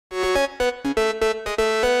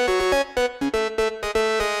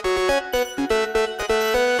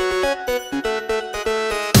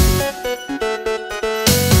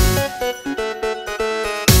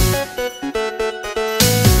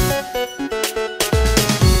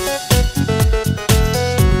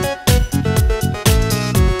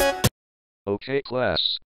Okay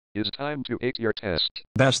class. It's time to take your test.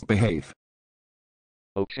 Best behave.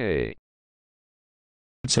 Okay.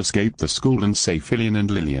 Let's escape the school and save Lilian and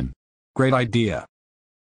Lilian. Great idea.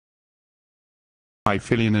 Hi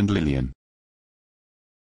Lilian and Lilian.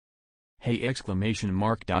 Hey exclamation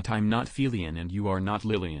mark dot I'm not Pilian and you are not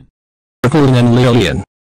Lilian. Lilian and Lilian.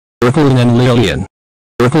 Lilian and Lilian.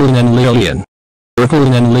 Lilian and Lilian.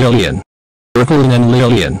 Lilian and Lilian. Lilian and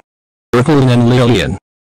Lilian. Lilian and Lilian.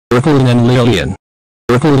 Lilian and Lilian.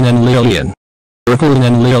 Lilian and Lilian. Lilian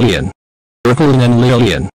and Lilian. Lilian and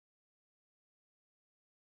Lilian.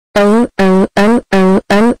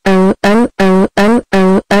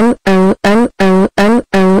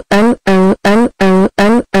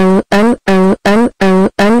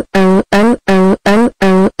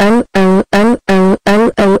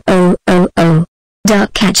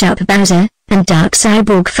 Dark Catchup Bowser, and Dark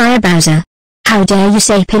Cyborg Fire Bowser. How dare you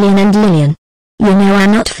say Pilian and Lilian? You know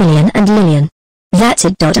I'm not Pilian and Lilian. That's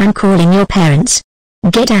it. I'm calling your parents.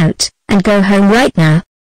 Get out, and go home right now.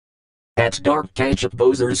 At Dark Catchup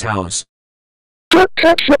Bowser's house. Dark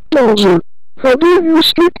Catchup Bowser, how dare you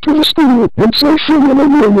escape to the school and say Pilian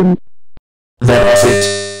and Lilian? That's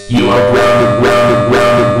it. You are grounded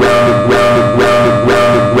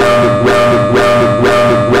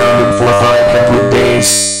for 500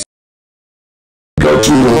 days. Go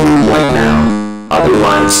to the room right now.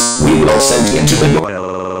 Otherwise, we will send you into the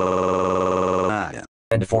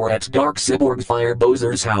and for at Dark Cyborg Fire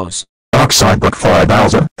Bowser's house. Dark Cyborg Fire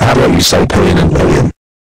Bowser, how dare you say Pilian and Lilian?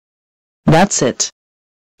 That's it.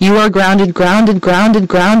 You are grounded for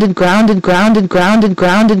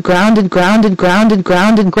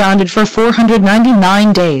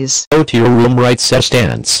 499 days. Go to your room right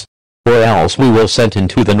stance. Or else we will send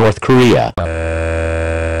into the North Korea.